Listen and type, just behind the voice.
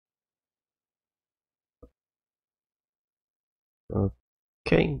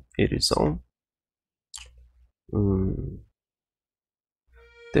Okay, it is on.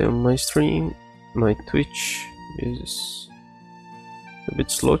 Then my stream, my Twitch is a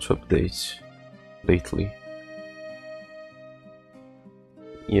bit slow to update lately.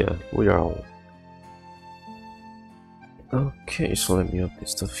 Yeah, we are on. Okay, so let me update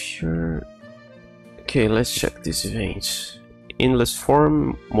stuff here. Okay, let's check this event. Endless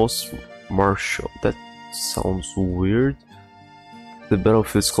form, most martial. That sounds weird. The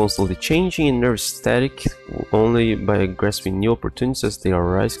battlefield is constantly changing and never static. Only by grasping new opportunities as they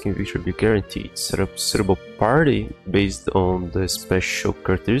arise can victory be guaranteed. Set up a suitable party based on the special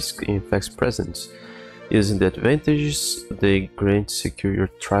characteristics and effects present. Using the advantages they grant secure your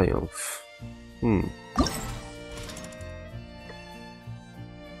triumph.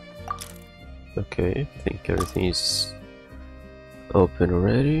 Okay, I think everything is open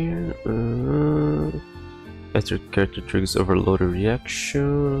already. After character triggers overloaded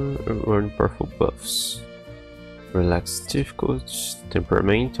reaction, earn powerful buffs. Relaxed, difficult,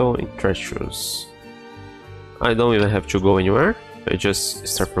 temperamental, and treacherous. I don't even have to go anywhere. I just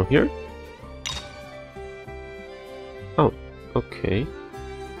start from here. Oh, okay.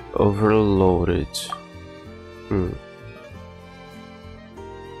 Overloaded.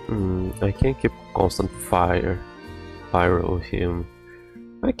 I can't keep constant fire with him.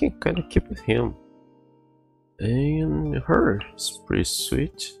 I can kinda keep with him. And her is pretty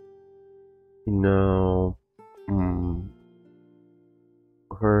sweet. Now,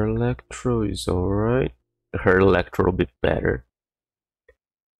 her electro is alright. Her electro will be better.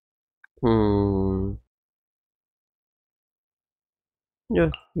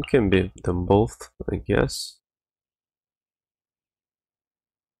 Yeah, you can be them both, I guess.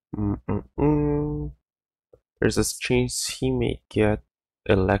 There's a chance he may get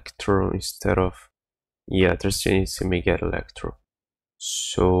electro instead of. Yeah, there's a chance he may get electro.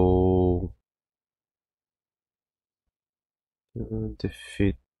 So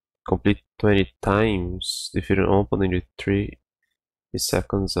defeat complete 20 times. Defeat an opponent with 3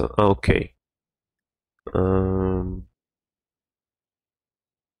 seconds. Okay.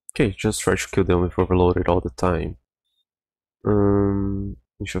 Okay, just try to kill them with overloaded all the time.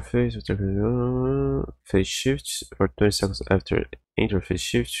 Initial phase, phase shift for 20 seconds after enter phase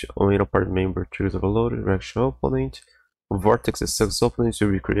shift. Only a party member triggers overloaded. Reaction opponent. Vortex that sucks opponents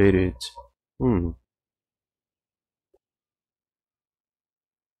will be created.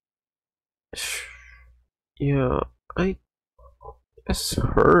 Yeah, I guess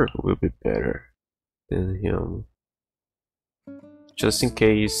her will be better than him. Just in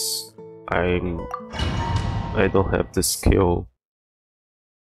case I don't have the skill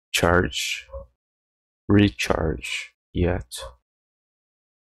recharge yet.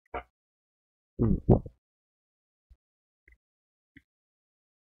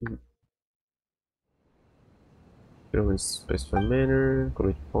 Specify manner,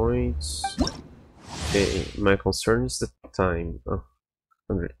 commit points. Okay, my concern is the time.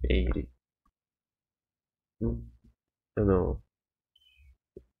 180. I know.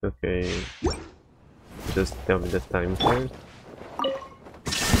 Okay. Just tell me the time first.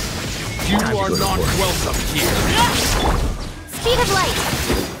 You are not welcome here. Speed of light.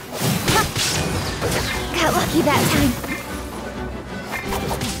 Got lucky that time.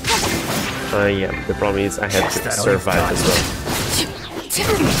 Yeah, the problem is I have to survive as well.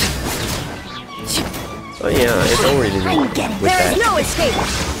 Oh yeah, I don't really need with There that. is no escape.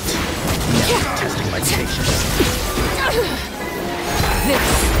 Testing my patience. This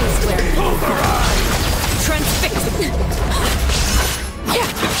is where transfixing.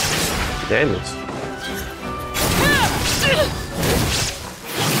 Damn it.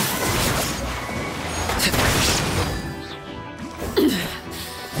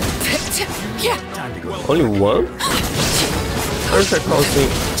 Only one? Aren't I causing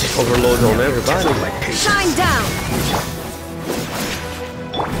overload on everybody? Shine down.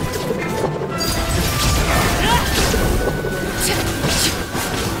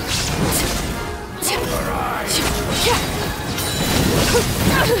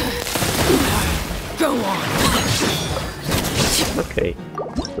 Go on. Okay,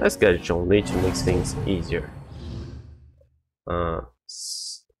 let's get it on to make things easier.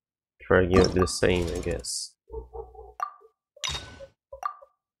 Try to give the same, I guess.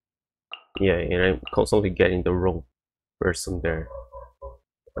 Yeah, and I'm constantly getting the wrong person there.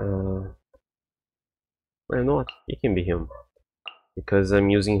 Well, you know what? It can be him. Because I'm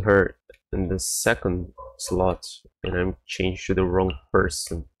using her in the second slot and I'm changed to the wrong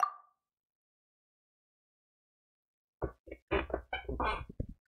person.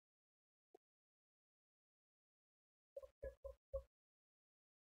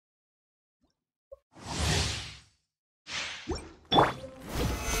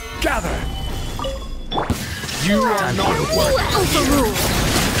 Gather! You are not welcome. Overruled.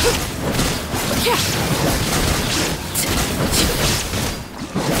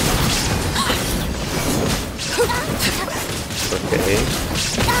 Okay.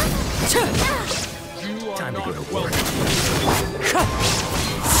 Time to go to work.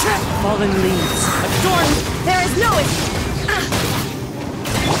 Fallen leaves. Adorn! There is no escape!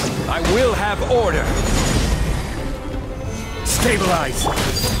 I will have order. Stabilize.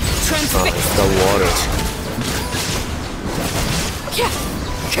 Transfix! It's the water.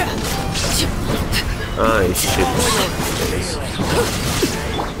 Ah, shit.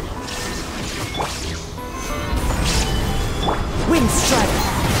 Wind strike.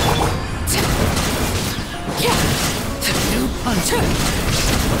 New punch.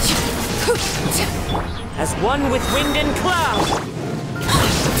 As one with wind and cloud.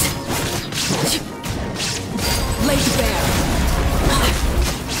 Laid bare!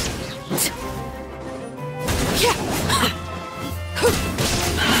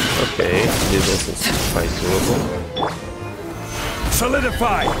 Okay, this also seems quite doable.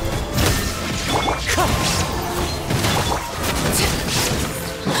 Solidify.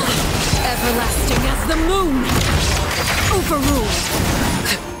 Everlasting as the moon! Overruled!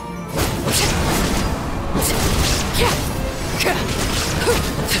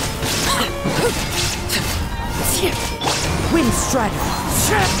 Wind strike.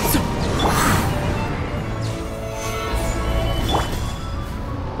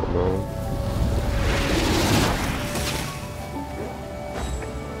 Come on.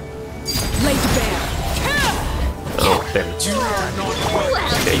 Laid bare! Oh, damn it.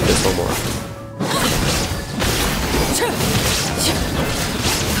 Okay, just one more.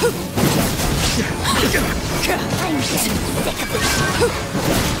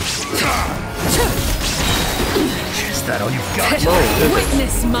 Is that all you've got? No, goodness.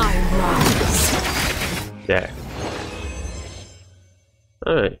 Witness my rise! Yeah.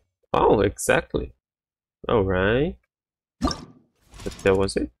 Alright. Oh, exactly. Alright. But that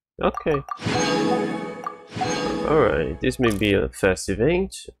was it? Okay. Alright, this may be a fast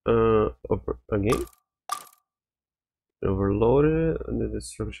event. Again. Overloaded, and the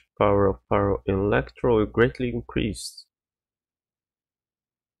destruction power of Pyro Electro greatly increased.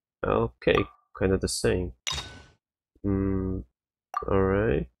 Okay, kind of the same.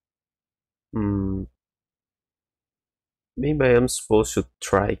 Alright. Maybe I am supposed to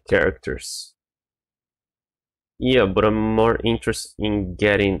try characters. Yeah, but I'm more interested in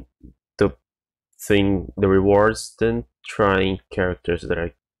getting the rewards than trying characters that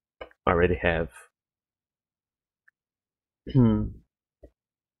I already have.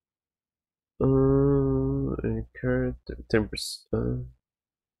 Character 10%.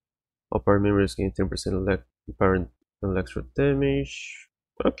 All power members gain 10% power electro damage.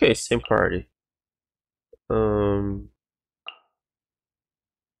 Okay, same party.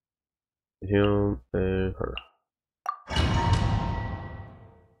 Him and her.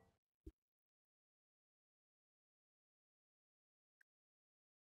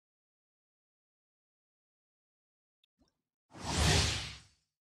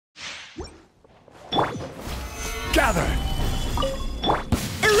 Gather!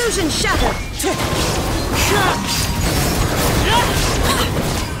 Illusion shattered!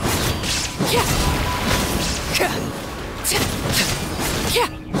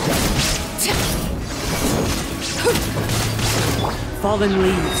 Fallen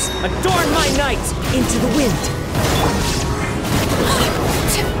leaves. Adorn my night into the wind.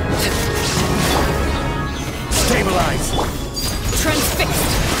 Stabilize! Transfixed!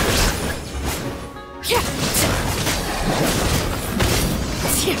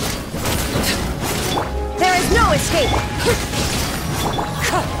 There is no escape!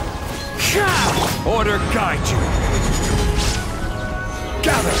 Order guide you!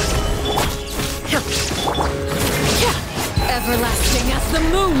 Gather! Everlasting as the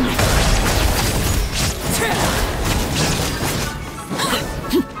moon!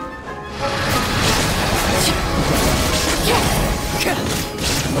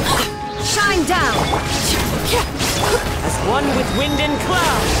 Shine down! As one with wind and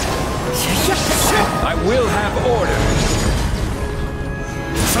cloud. I will have order!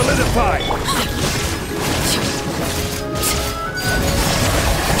 Solidify!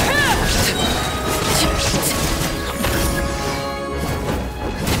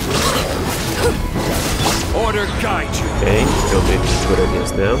 Order guide you! Okay, still maybe good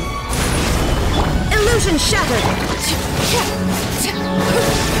against them. Illusion shattered!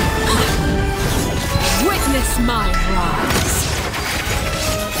 Witness my rise!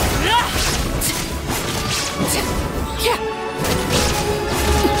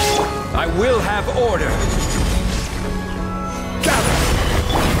 have order. Gather.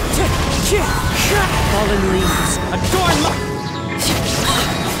 Fallen leaves, adorn my...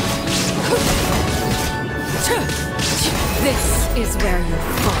 This is where you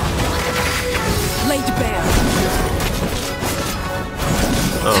fall. Laid bare.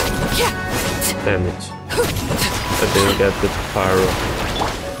 Oh, damn it. I didn't get the pyro.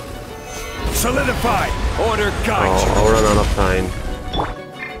 Solidify. Order guide you. I'll run out of time.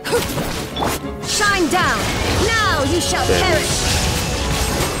 Shine down. Now you shall perish.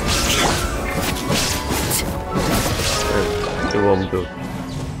 It won't do.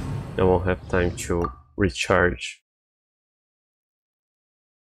 I won't have time to recharge.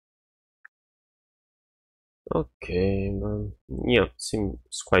 Okay, man. Yeah,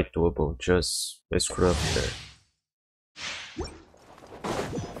 seems quite doable. Just a screw up there.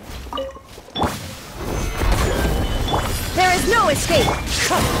 There is no escape.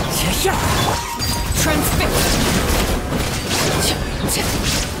 Transfixed.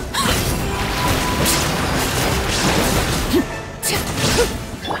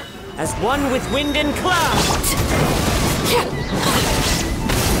 As one with wind and cloud.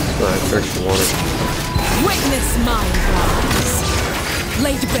 I first wanted. Witness my rise.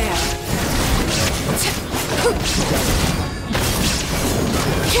 Laid bare.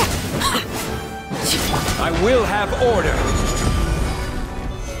 I will have order.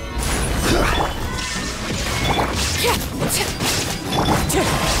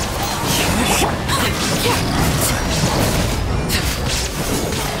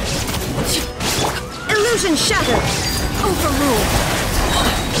 Illusion shattered. Overruled.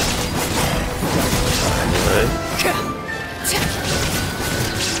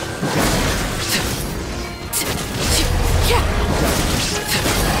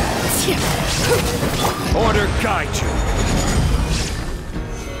 Order guide you.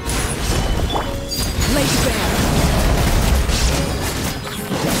 Laid bare.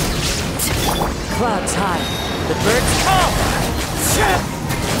 Clouds high, the birds call.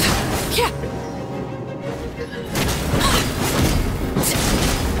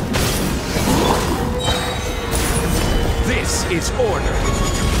 This is order.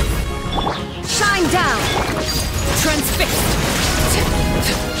 Shine down. Transfixed.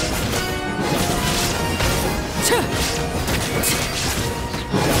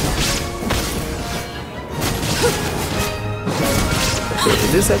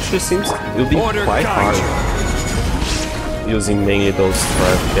 This actually seems will be Order quite hard using mainly those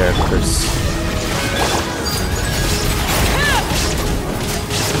 5 characters.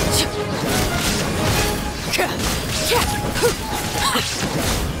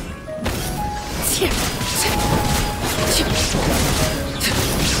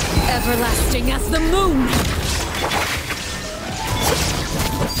 Everlasting as the moon.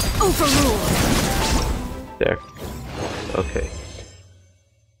 Overruled. There. Okay.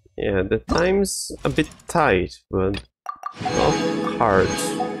 Yeah, the time's a bit tight, but not hard.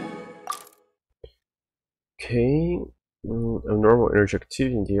 Okay. A normal energy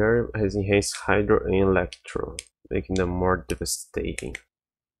activity in the area has enhanced Hydro and Electro, making them more devastating.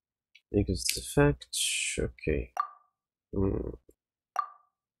 Because the fact. Okay.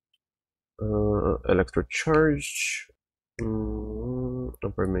 Electro charge.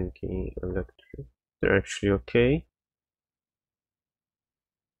 Upper making electric. They're actually okay.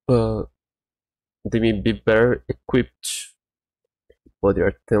 But they may be better equipped, but they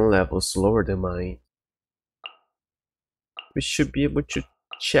are 10 levels lower than mine. We should be able to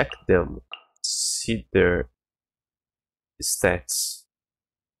check them, see their stats.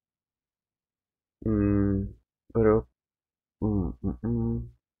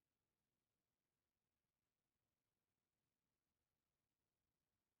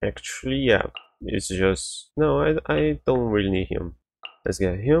 Actually, yeah, it's just no. I don't really need him. Let's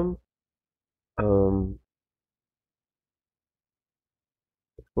get him.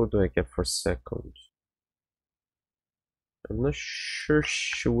 What do I get for second? I'm not sure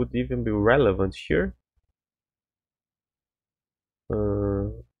she would even be relevant here.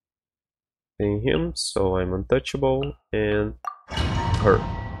 Getting him, so I'm untouchable, and her.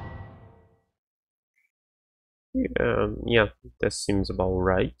 Yeah, that seems about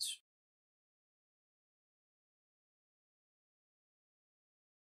right.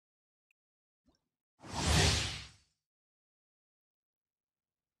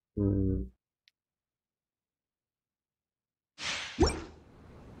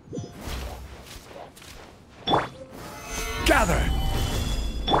 Gather.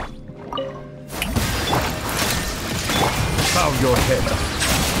 Bow your head.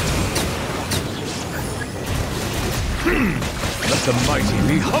 Let the mighty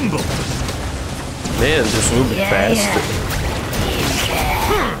be humble. Man, this will be fast.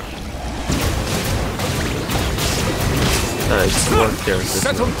 It's one character.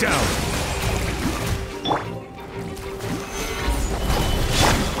 Settle down.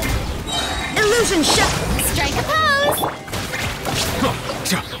 Illusion shot. Strike a pose.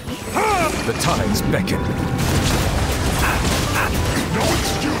 The tides beckon.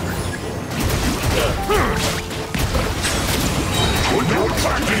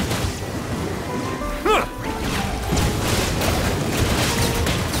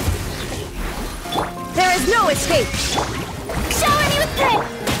 There is no escape. Shower me with grit.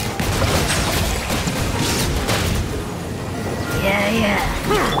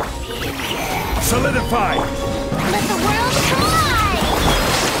 Solidify. Let the world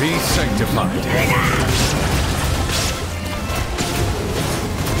collide. Be sanctified.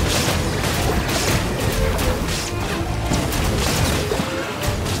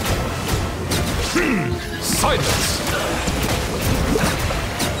 Silence.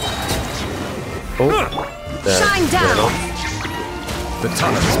 Oh, Shine down. The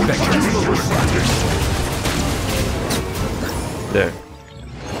tides beckon. there.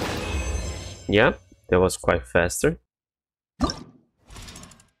 Yeah, that was quite faster.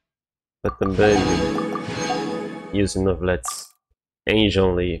 But the main using of Let's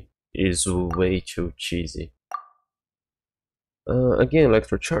Anciently is way too cheesy. Again,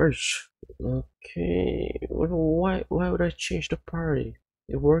 electrocharge. Okay, why would I change the party?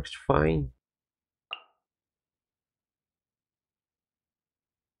 It works fine.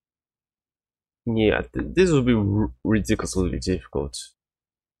 Yeah, this will be ridiculously difficult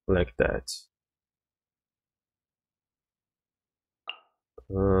like that.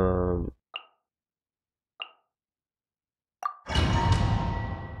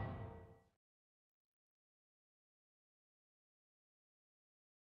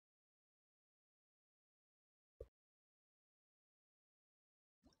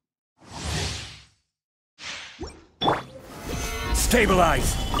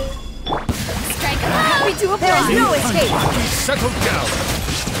 Stabilize. Strike a pose. Happy to apply. There is no escape. Settle down.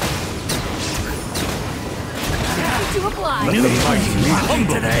 Happy to apply. Let the mighty be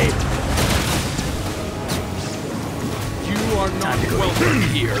humble today. You are not welcome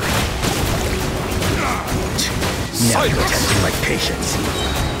here. Now you're testing my patience.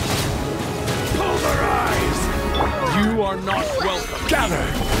 Pulverize. You are not welcome. Gather.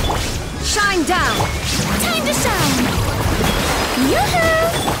 Shine down. Time to shine.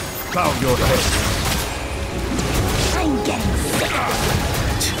 Yoo-hoo! Bow your head. I'm getting sick.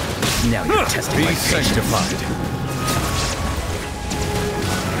 Now you're testing my patience. Be sanctified.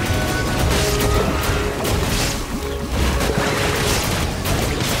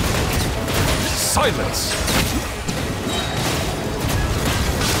 Silence.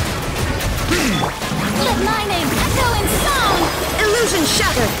 Let my name echo in song. Illusion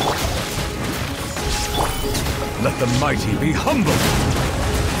shattered. Let the mighty be humble.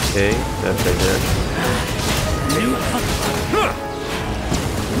 Okay, that's right there.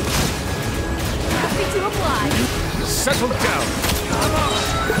 Happy to apply. Settle down.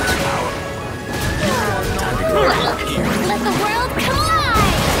 Let the world collide.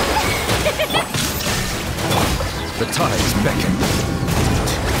 The tides beckon.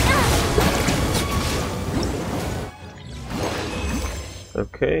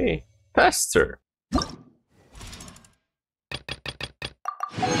 Okay, faster.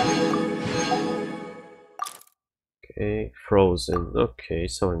 Okay, frozen. Okay,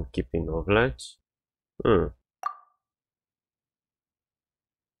 so I'm keeping Ovlat.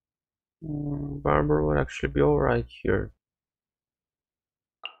 Barber would actually be alright here.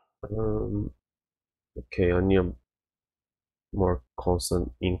 Okay, I need a more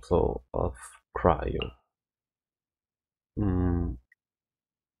constant inflow of cryo.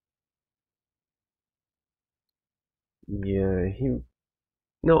 Yeah,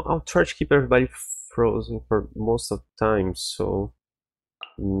 no, I'll try to keep everybody frozen for most of the time, so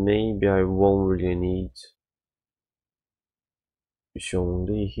maybe I won't really need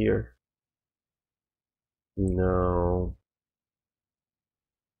Zhongli here. No.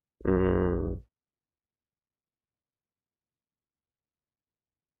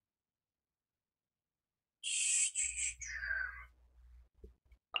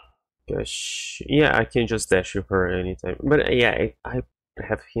 Gosh, yeah, I can just dash with her anytime. But yeah, I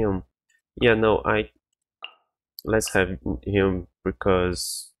have him. Yeah, no, let's have him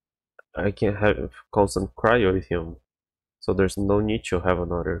because I can have constant cryo with him, so there's no need to have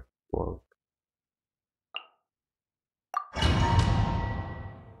another one.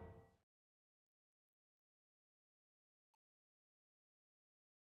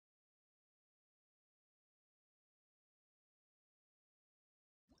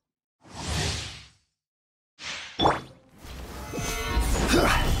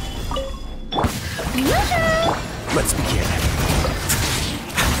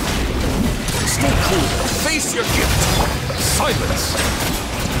 Face your gift! Silence!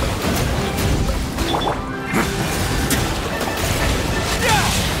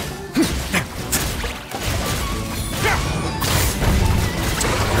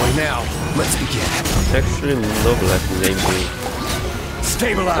 Well, now, let's begin. Actually, Novelet may be a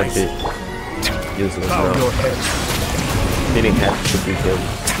Stabilize! bit useless Bow now. your head. Didn't have to be him.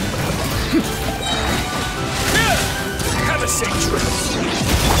 Have a safe trip.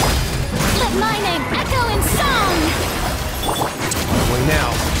 Let my name echo in song! Way now.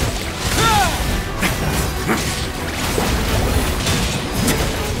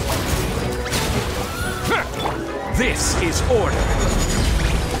 This is order.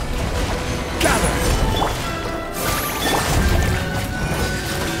 Gather.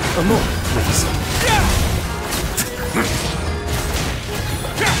 A moment, please.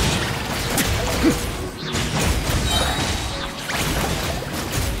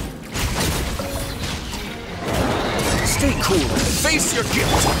 Stay cool. Face your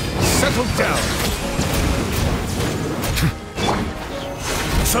gift. Settle down.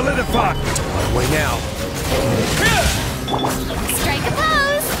 Solidify. Way now. Strike a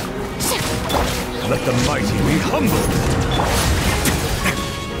pose! Let the mighty be humbled.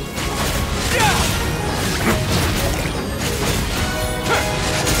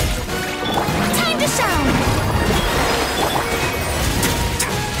 Time to shine!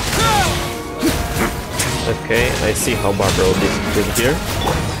 Okay, I see how Barbara did here.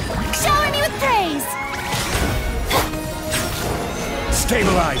 Shower me with praise!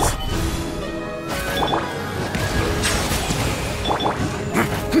 Stabilize.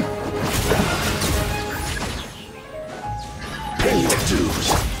 Pay your dues.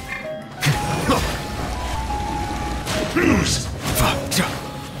 Lose.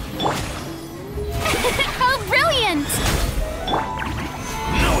 How brilliant!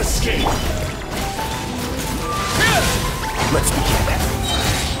 No escape. Let's begin.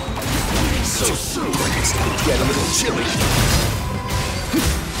 So soon, it's gonna get a little chilly.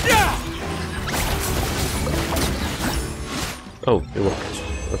 Oh, you walked.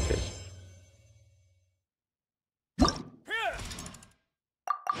 Okay.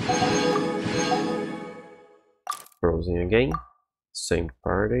 Frozen again. Same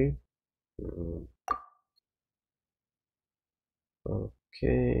party.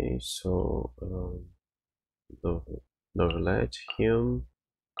 Okay, so Novelet, him,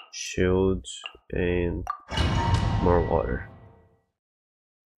 shield, and more water.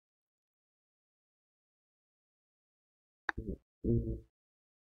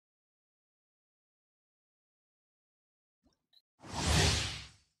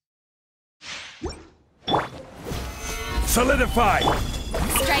 Solidify.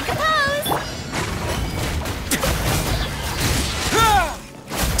 Strike a pose!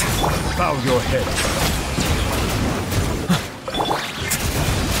 Bow your head.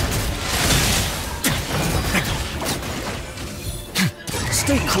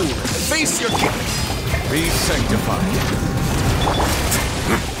 Stay cool. Face your gift. Be sanctified.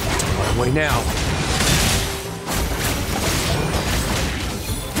 Way now.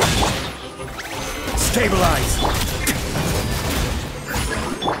 Stabilize.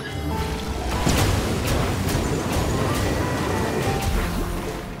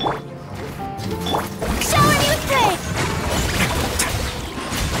 Shower me with praise!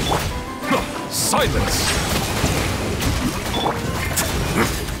 Silence.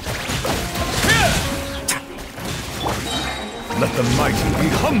 Let the mighty be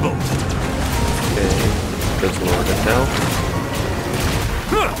humbled. Okay, let's lower it now.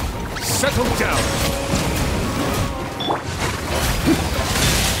 Settle down.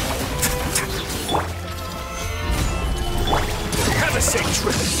 Have a safe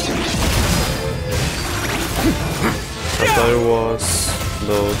trip. I thought it was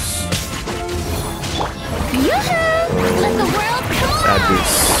those Yoo-hoo! Let the world come on!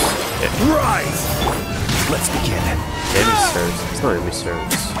 Abyss. Rise. Let's begin. Emissaries. It's not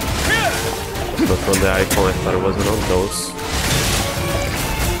emissaries. But from the icon, I thought it wasn't on those.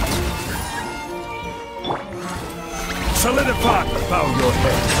 Solidify. Bow your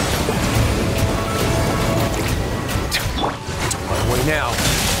head. Way now.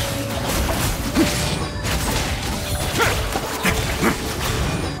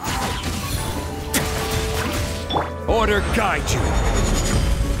 Order guide you.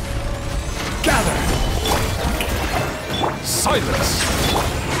 Gather. Silence.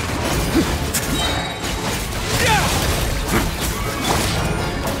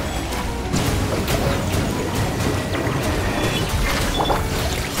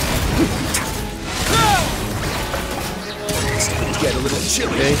 It's gonna get a little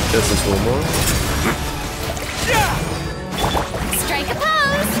chilly. Okay, this is one more.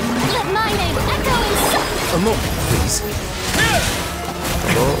 moment, please.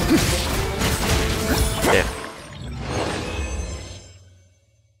 Oh. Yeah.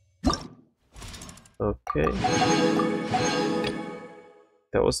 Okay.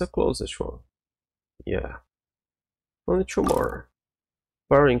 That was the closest one. Yeah. Only 2 more.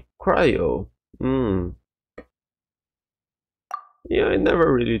 Barring cryo. Yeah, I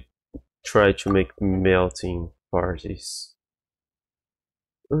never really tried to make melting parties.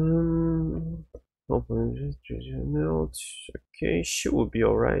 Melt. Okay, she will be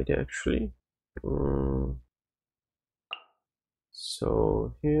alright actually.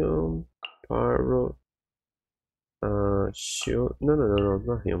 So him, Pyro, shield. No,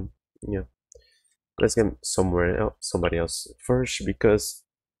 not him. Yeah, let's get somebody else first because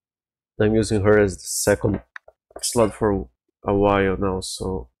I'm using her as the second slot for a while now,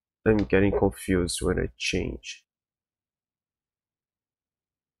 so I'm getting confused when I change.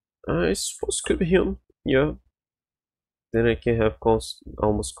 I suppose could be him. Yeah. Then I can have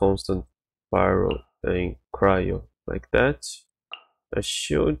almost constant pyro and cryo like that. A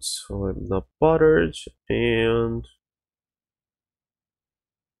shield, so I'm not bothered, and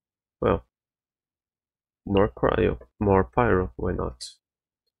well, more cryo, more pyro, why not?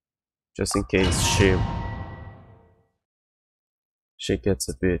 Just in case she gets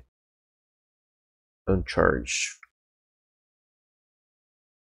a bit uncharged.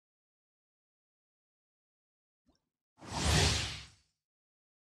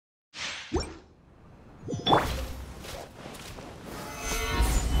 Away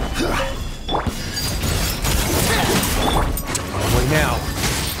now.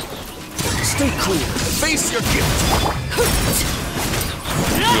 Stay clear. Face your gift.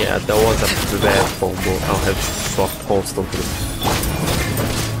 Yeah, that was a bad combo. I'll have to swap constantly.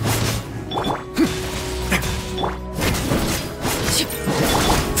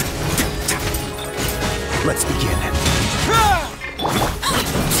 Let's begin.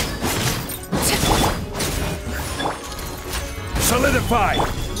 Solidify!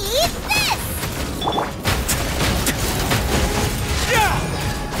 Eat this!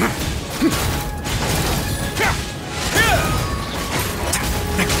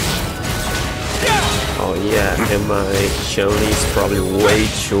 Oh yeah, and my Chun-Li is probably way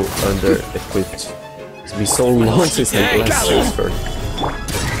too under-equipped. It's been so long since I last used her.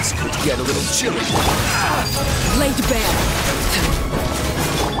 This could get a little chilly. Laid bare.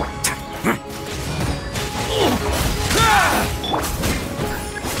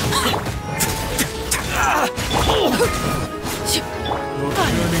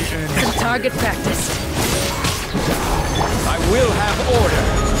 Some target practice. I will have order.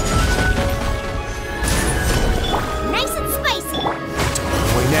 Nice and spicy!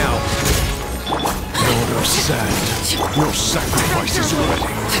 Away now. Lord of Sand, your sacrifice is ready.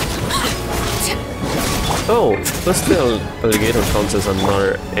 Oh, plus the alligator counts as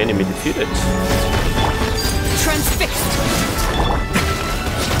another enemy defeated. Transfixed.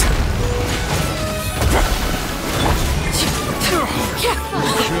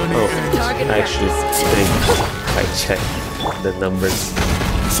 Oh, I actually think I checked the numbers.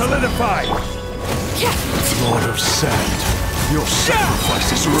 Solidify! Lord of Sand, your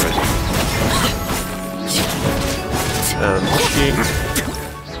sacrifice is ready.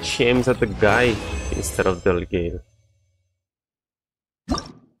 She aims at the guy instead of the alligator.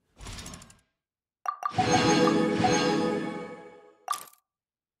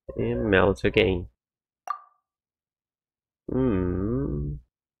 And melt again.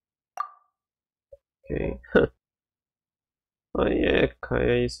 Okay. Oh yeah,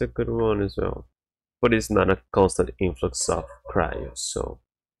 Kaya is a good one as well. But it's not a constant influx of cryo, so...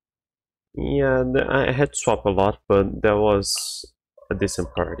 Yeah, I had swapped a lot, but that was a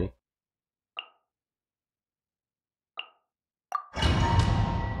decent party.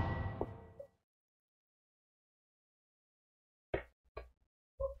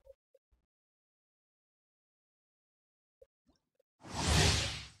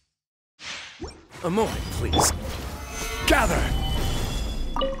 A moment, please. Gather!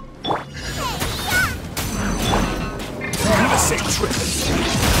 Have a safe trip.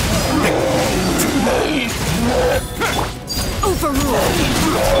 Overruled.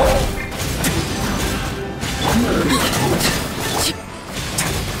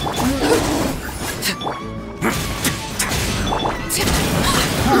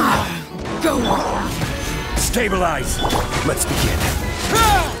 Go. Stabilize. Let's begin.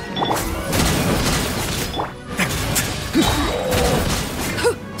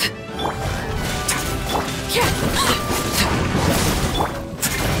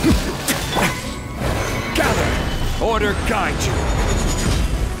 Gather! Order guide you!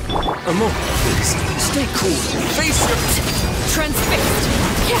 A A moment, please. Stay cool. Face your... Transfixed.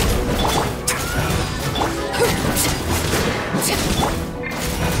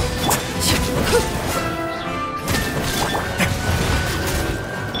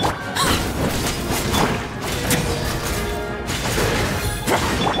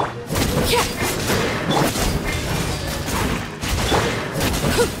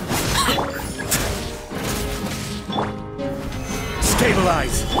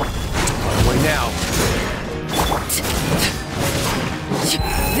 Stabilize. On the way now.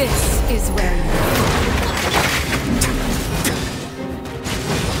 This is where you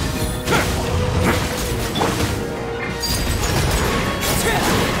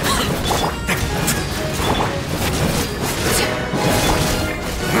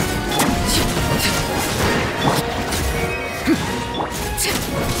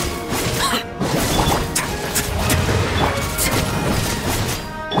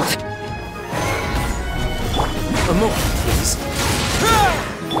A moment, please.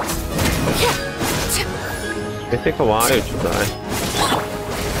 They take a while to die.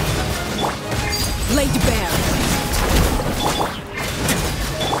 laid bare.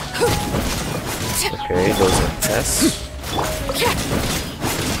 Okay, those are tests.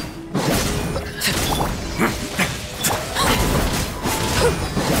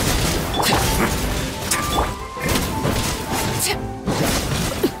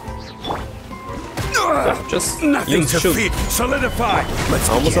 Just Nothing use to shoot. fear. Solidify. Let's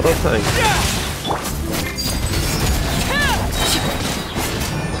Almost out begin. of time.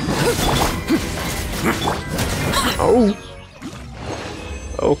 Oh.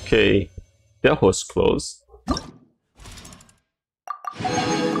 Okay, that was close.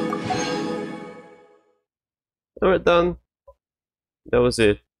 Alright, done. That was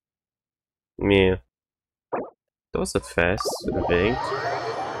it. Yeah. That was a fast event.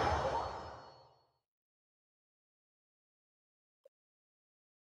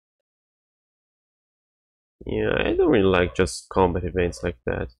 Yeah, I don't really like just combat events like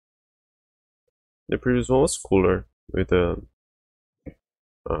that. The previous one was cooler with the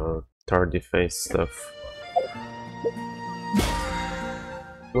tower defense stuff.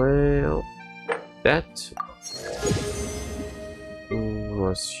 Well, that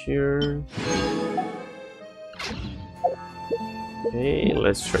was here. Okay,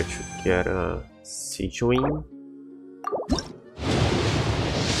 let's try to get a siege wing.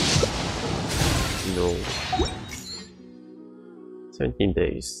 No. 17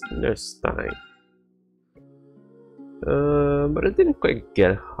 days. There's time. But I didn't quite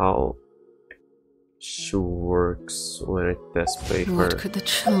get how she works when I test play her. What could the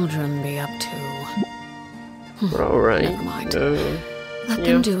children be up to? But alright. Never mind. Let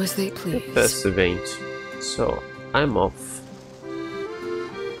them do as they please. Test event. So I'm off.